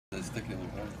stick it in the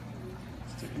car.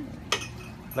 Stick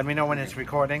it Let me know when it's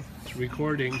recording. It's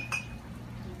recording.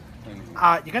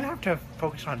 You're gonna have to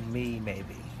focus on me,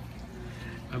 maybe.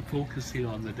 I'm focusing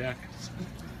on the deck.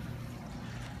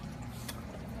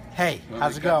 Hey,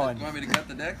 how's it going? You want me to cut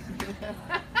the deck?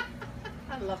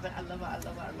 I love it, I love it, I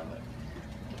love it, I love it.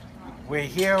 We're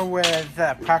here with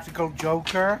Practical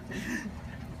Joker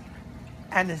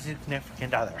and his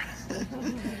significant other.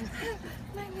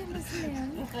 My name is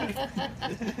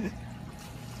Lynn.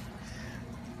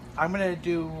 I'm gonna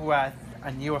do a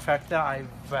new effect that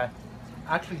I've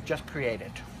actually just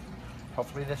created.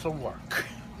 Hopefully this will work.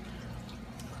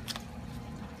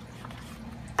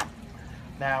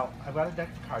 Now, I've got a deck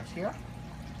of cards here.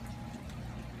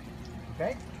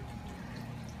 Okay?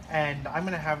 And I'm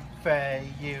gonna have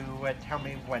you tell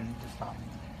me when to stop.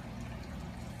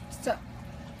 Stop.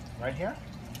 Right here?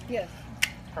 Yes.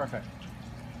 Perfect.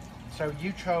 So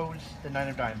you chose the Nine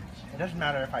of Diamonds. It doesn't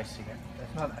matter if I see it.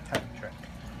 It's not a type of trick.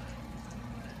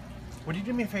 Would you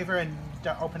do me a favor and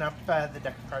open up the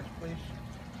deck of cards, please?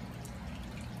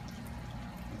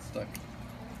 It's stuck.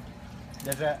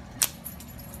 There's a...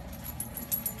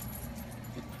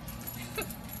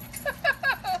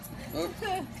 Oh.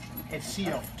 It's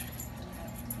sealed.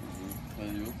 How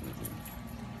do you open it?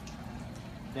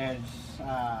 There's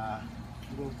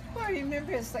little... Well,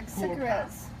 remember, it's like Cool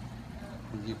cigarettes.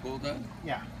 Did you pull that?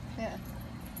 Yeah, Yeah.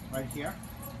 right here.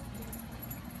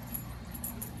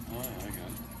 Oh, I got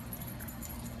it.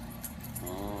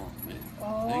 Oh, man.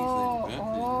 Oh, Things they invented. Look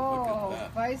oh, at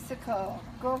that. bicycle.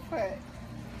 Go for it.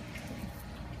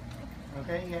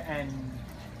 Okay, and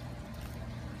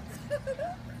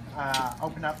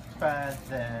open up the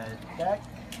deck.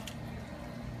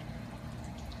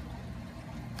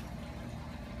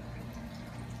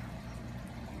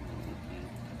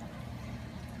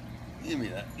 Give me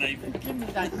that knife. Give me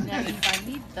that knife. I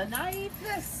need the knife.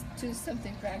 Let's do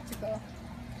something practical.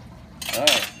 All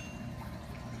right.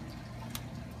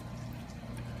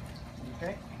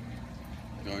 Okay.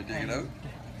 You want me to take it out?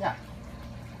 Yeah.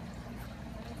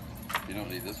 You don't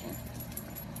need this one.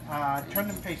 Turn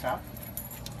them face up.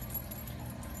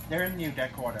 They're in new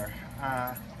deck order.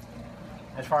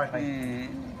 As far as like...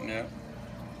 Yeah.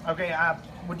 Okay,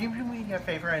 would you do me a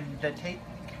favor and take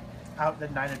out the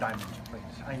Nine of Diamonds, please?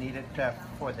 I need it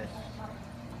for this.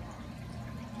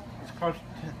 It's close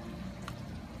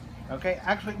to... Okay,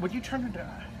 actually, would you turn it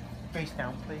face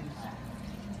down, please?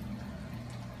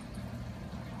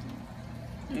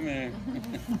 Come here.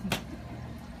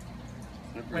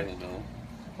 Slippery little devil.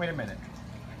 Wait a minute.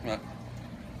 What?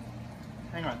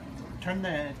 Hang on. Turn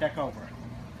the deck over.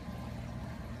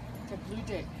 The blue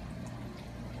dick.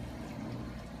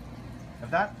 Is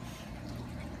that...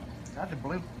 That's a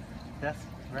blue. That's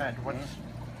red. What's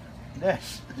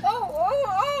this?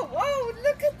 Oh,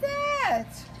 look at that.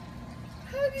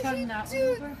 How did Turn he that do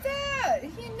over. that?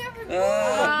 He never moved.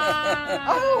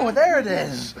 Oh, there it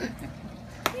is!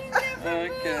 He never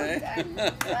Okay. moved.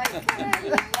 I like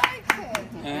it.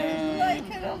 I like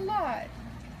it a lot.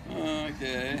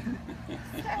 Okay.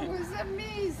 That was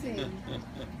amazing.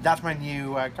 That's my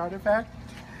new card effect.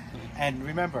 And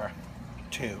remember,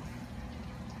 2.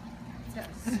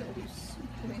 That's so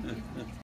sweet.